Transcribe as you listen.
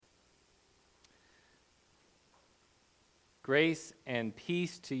Grace and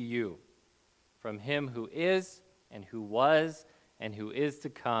peace to you from him who is, and who was, and who is to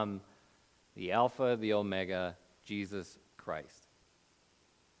come, the Alpha, the Omega, Jesus Christ.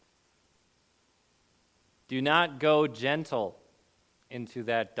 Do not go gentle into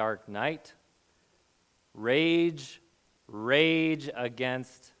that dark night. Rage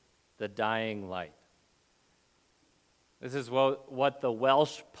against the dying light. This is what the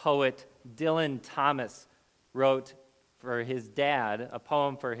Welsh poet Dylan Thomas wrote for his dad, a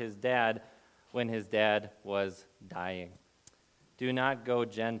poem for his dad when his dad was dying. Do not go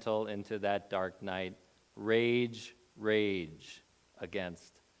gentle into that dark night. Rage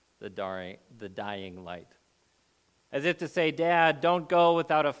against the dying light. As if to say, Dad, don't go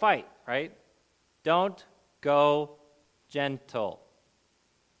without a fight, right? Don't go gentle.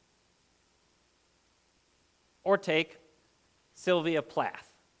 Or take Sylvia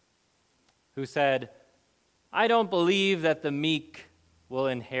Plath, who said, I don't believe that the meek will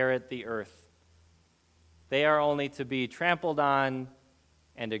inherit the earth. They are only to be trampled on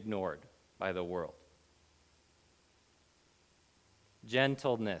and ignored by the world.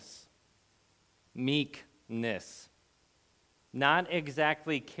 Gentleness, meekness, not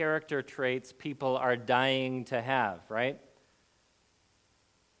exactly character traits people are dying to have, right?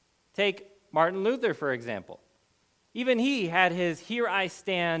 Take Martin Luther, for example. Even he had his here I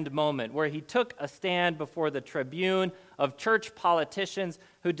stand moment where he took a stand before the tribune of church politicians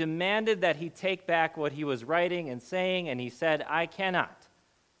who demanded that he take back what he was writing and saying, and he said, I cannot.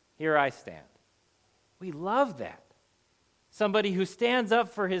 Here I stand. We love that. Somebody who stands up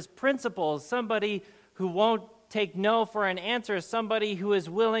for his principles, somebody who won't take no for an answer, somebody who is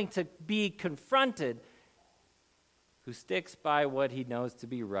willing to be confronted, who sticks by what he knows to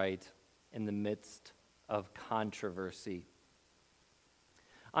be right in the midst of controversy.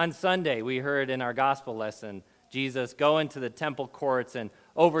 On Sunday, we heard in our gospel lesson, Jesus go into the temple courts and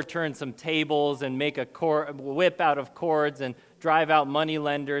overturn some tables and make a whip out of cords and drive out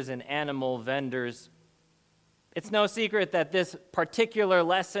moneylenders and animal vendors. It's no secret that this particular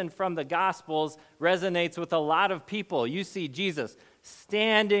lesson from the Gospels resonates with a lot of people. You see Jesus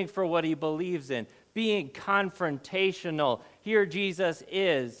standing for what he believes in, being confrontational. Here Jesus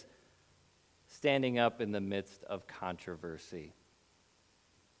is standing up in the midst of controversy.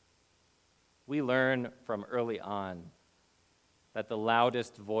 We learn from early on that the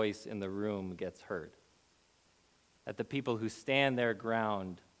loudest voice in the room gets heard, that the people who stand their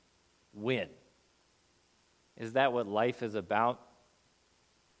ground win. Is that what life is about?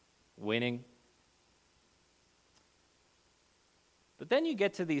 Winning? But then you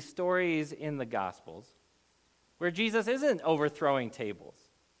get to these stories in the Gospels where Jesus isn't overthrowing tables.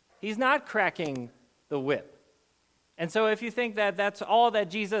 He's not cracking the whip. And so if you think that that's all that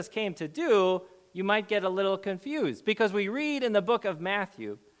Jesus came to do, you might get a little confused, because we read in the book of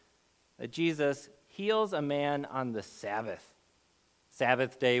Matthew that Jesus heals a man on the Sabbath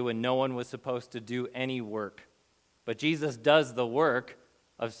day when no one was supposed to do any work. But Jesus does the work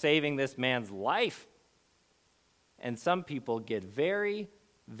of saving this man's life. And some people get very,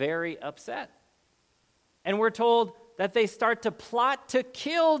 very upset. And we're told that they start to plot to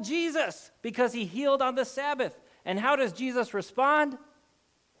kill Jesus because he healed on the Sabbath. And how does Jesus respond?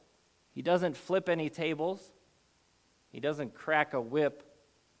 He doesn't flip any tables. He doesn't crack a whip.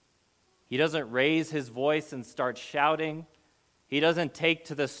 He doesn't raise his voice and start shouting. He doesn't take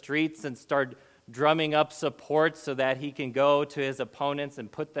to the streets and start drumming up support so that he can go to his opponents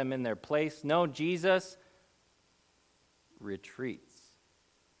and put them in their place. No, Jesus retreats.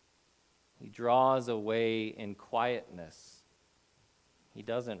 He draws away in quietness. He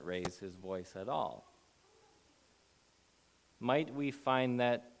doesn't raise his voice at all. Might we find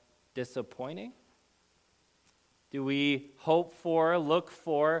that disappointing? Do we hope for, look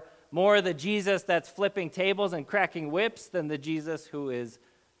for more the Jesus that's flipping tables and cracking whips than the Jesus who is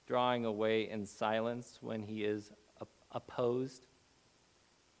drawing away in silence when he is opposed?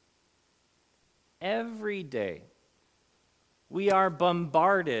 Every day, we are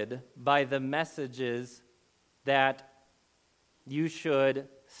bombarded by the messages that you should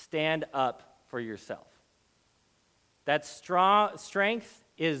stand up for yourself. That strength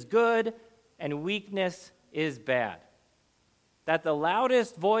is good and weakness is bad. That the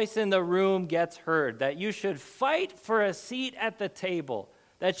loudest voice in the room gets heard. That you should fight for a seat at the table.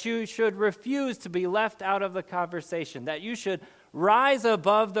 That you should refuse to be left out of the conversation. That you should rise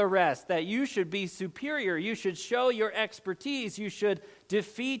above the rest. That you should be superior. You should show your expertise. You should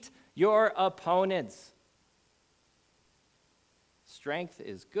defeat your opponents. Strength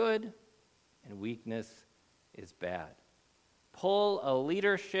is good and weakness is bad. pull a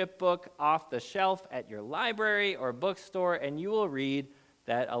leadership book off the shelf at your library or bookstore, and you will read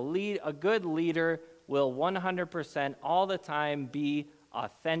that a good leader will 100% all the time be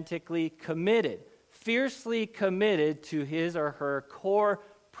authentically committed, fiercely committed to his or her core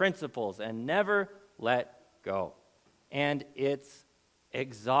principles and never let go. And it's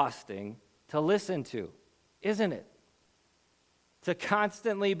exhausting to listen to, isn't it? To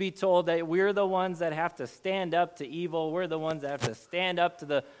constantly be told that we're the ones that have to stand up to evil, we're the ones that have to stand up to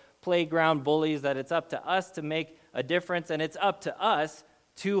the playground bullies, that it's up to us to make a difference, and it's up to us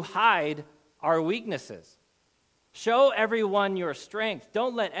to hide our weaknesses. Show everyone your strength.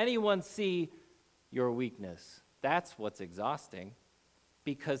 Don't let anyone see your weakness. That's what's exhausting,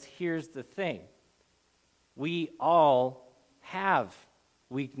 because here's the thing. We all have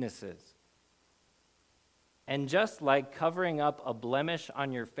weaknesses. And just like covering up a blemish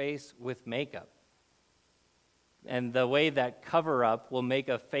on your face with makeup, and the way that cover-up will make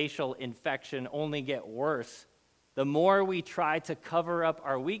a facial infection only get worse, the more we try to cover up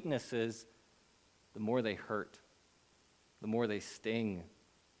our weaknesses, the more they hurt, the more they sting,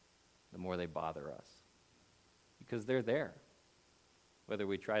 the more they bother us. Because they're there, whether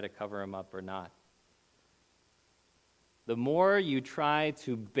we try to cover them up or not. The more you try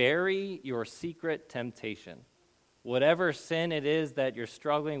to bury your secret temptation, whatever sin it is that you're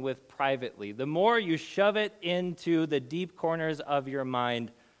struggling with privately, the more you shove it into the deep corners of your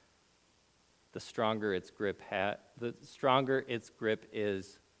mind, the stronger its grip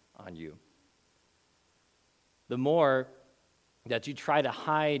is on you. The more that you try to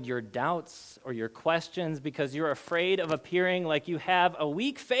hide your doubts or your questions because you're afraid of appearing like you have a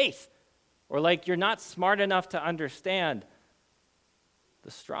weak faith or like you're not smart enough to understand, the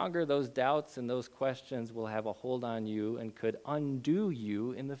stronger those doubts and those questions will have a hold on you and could undo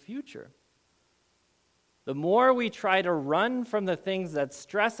you in the future. The more we try to run from the things that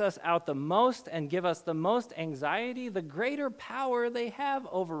stress us out the most and give us the most anxiety, the greater power they have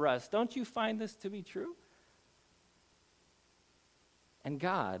over us. Don't you find this to be true? And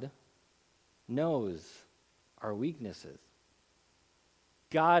God knows our weaknesses.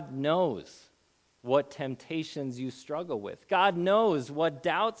 God knows what temptations you struggle with. God knows what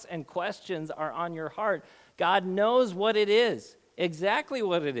doubts and questions are on your heart. God knows what it is, exactly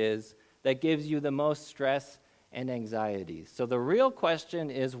what it is, that gives you the most stress and anxiety. So the real question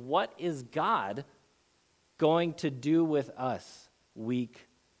is, what is God going to do with us, weak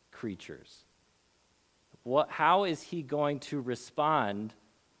creatures? How is he going to respond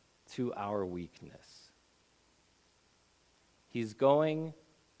to our weakness? He's going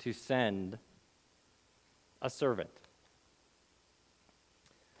to send a servant.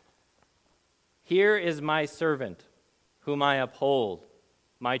 Here is my servant, whom I uphold,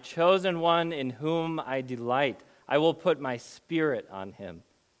 my chosen one in whom I delight. I will put my spirit on him,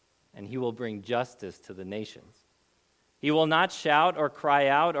 and he will bring justice to the nations. He will not shout or cry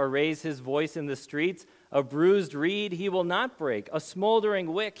out or raise his voice in the streets. A bruised reed he will not break. A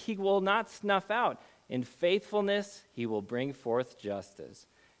smoldering wick he will not snuff out. In faithfulness he will bring forth justice.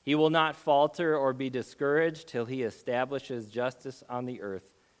 He will not falter or be discouraged till he establishes justice on the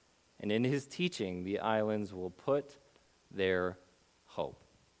earth. And in his teaching the islands will put their hope.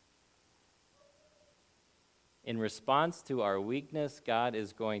 In response to our weakness, God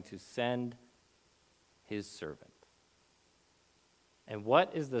is going to send his servant. And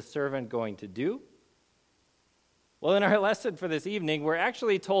what is the servant going to do? Well, in our lesson for this evening, we're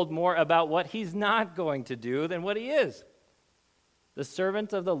actually told more about what he's not going to do than what he is. The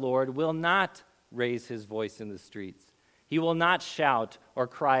servant of the Lord will not raise his voice in the streets. He will not shout or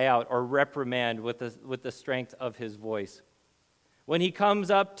cry out or reprimand with the strength of his voice. When he comes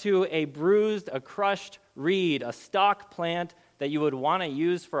up to a bruised, a crushed reed, a stalk plant that you would want to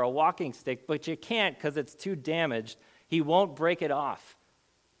use for a walking stick, but you can't because it's too damaged, he won't break it off.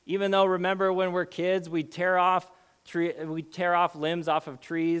 Even though, remember when we're kids, we tear off limbs off of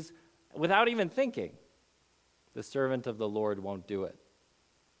trees without even thinking. The servant of the Lord won't do it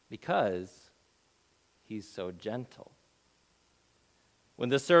because he's so gentle. When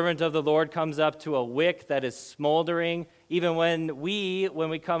the servant of the Lord comes up to a wick that is smoldering, even when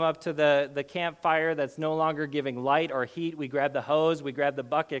we come up to the campfire that's no longer giving light or heat, we grab the hose, we grab the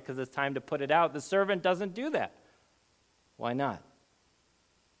bucket because it's time to put it out. The servant doesn't do that. Why not?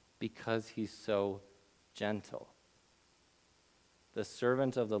 Because he's so gentle. The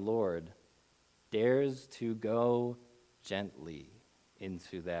servant of the Lord dares to go gently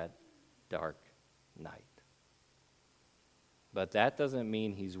into that dark night. But that doesn't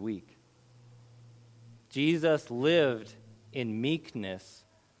mean he's weak. Jesus lived in meekness,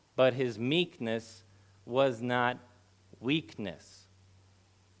 but his meekness was not weakness.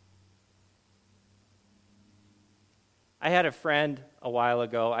 I had a friend a while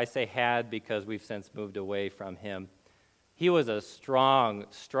ago. I say had because we've since moved away from him. He was a strong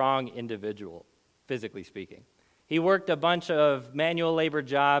individual, physically speaking. He worked a bunch of manual labor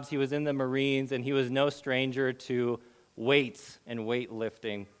jobs. He was in the Marines, and he was no stranger to weights and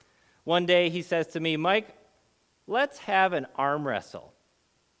weightlifting. One day he says to me, "Mike, let's have an arm wrestle."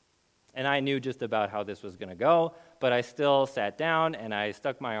 And I knew just about how this was going to go, but I still sat down and I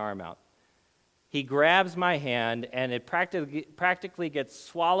stuck my arm out. He grabs my hand, and it practically gets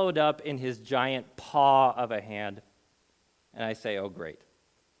swallowed up in his giant paw of a hand. And I say, "Oh, great."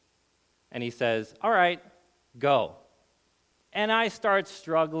 And he says, "All right, go." And I start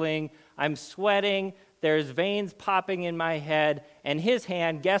struggling. I'm sweating. There's veins popping in my head. And his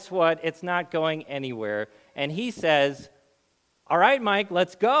hand, guess what? It's not going anywhere. And he says, "All right, Mike,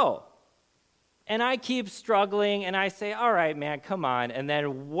 let's go." And I keep struggling, and I say, "All right, man, come on." And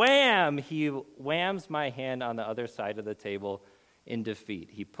then wham, he whams my hand on the other side of the table in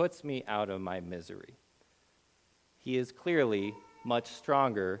defeat. He puts me out of my misery. He is clearly much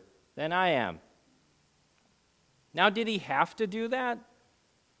stronger than I am. Now, did he have to do that?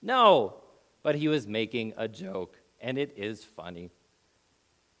 No, but he was making a joke, and it is funny.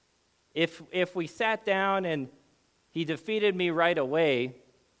 If we sat down and he defeated me right away,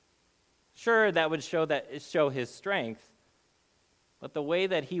 sure, that would show his strength, but the way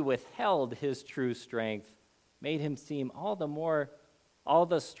that he withheld his true strength made him seem all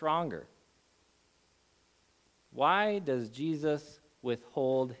the stronger. Why does Jesus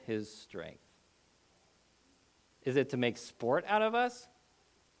withhold his strength? Is it to make sport out of us?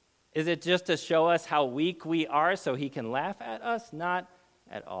 Is it just to show us how weak we are so he can laugh at us? Not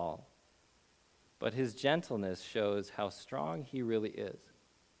at all. But his gentleness shows how strong he really is.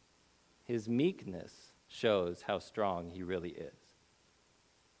 His meekness shows how strong he really is.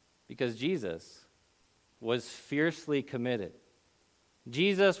 Because Jesus was fiercely committed.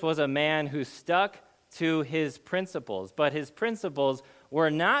 Jesus was a man who stuck to his principles, but his principles were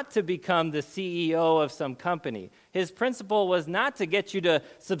not to become the CEO of some company. His principle was not to get you to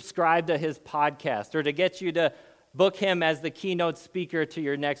subscribe to his podcast or to get you to book him as the keynote speaker to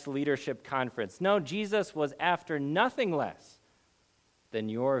your next leadership conference. No, Jesus was after nothing less than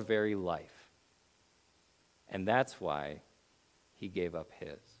your very life. And that's why he gave up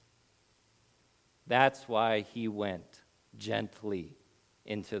his. That's why he went gently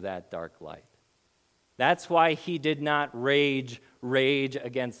into that dark light. That's why he did not rage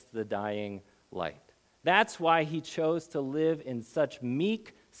against the dying light. That's why he chose to live in such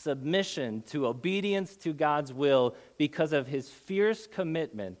meek submission to obedience to God's will, because of his fierce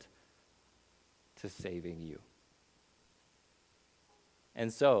commitment to saving you.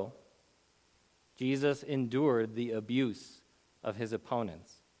 And so, Jesus endured the abuse of his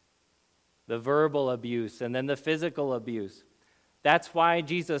opponents, the verbal abuse and then the physical abuse. That's why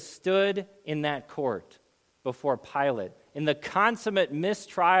Jesus stood in that court before Pilate in the consummate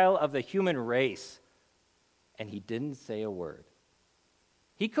mistrial of the human race, and he didn't say a word.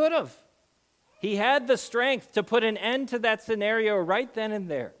 He could have. He had the strength to put an end to that scenario right then and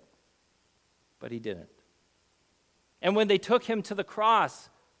there, but he didn't. And when they took him to the cross,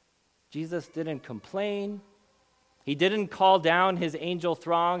 Jesus didn't complain. He didn't call down his angel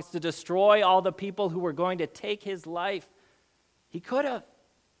throngs to destroy all the people who were going to take his life. He could have,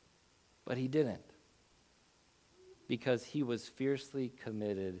 but he didn't, because he was fiercely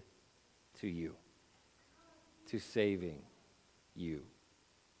committed to you, to saving you.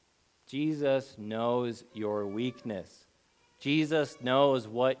 Jesus knows your weakness. Jesus knows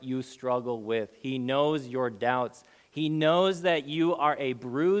what you struggle with. He knows your doubts. He knows that you are a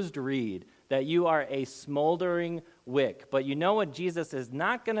bruised reed, that you are a smoldering wick. But you know what Jesus is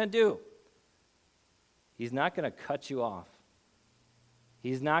not going to do? He's not going to cut you off.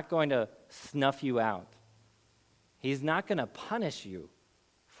 He's not going to snuff you out. He's not going to punish you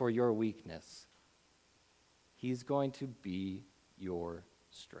for your weakness. He's going to be your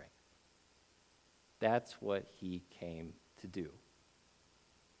strength. That's what he came to do.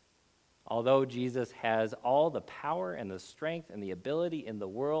 Although Jesus has all the power and the strength and the ability in the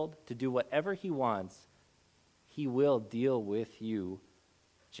world to do whatever he wants, he will deal with you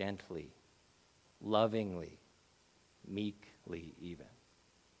gently, lovingly, meekly even,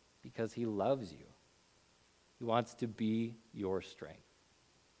 because he loves you. He wants to be your strength.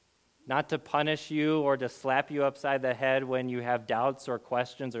 Not to punish you or to slap you upside the head when you have doubts or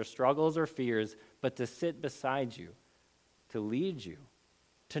questions or struggles or fears, but to sit beside you, to lead you,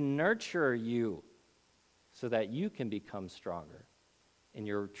 to nurture you so that you can become stronger in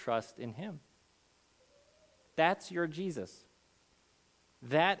your trust in him. That's your Jesus.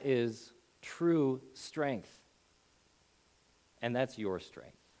 That is true strength. And that's your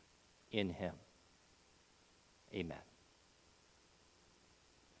strength in him. Amen.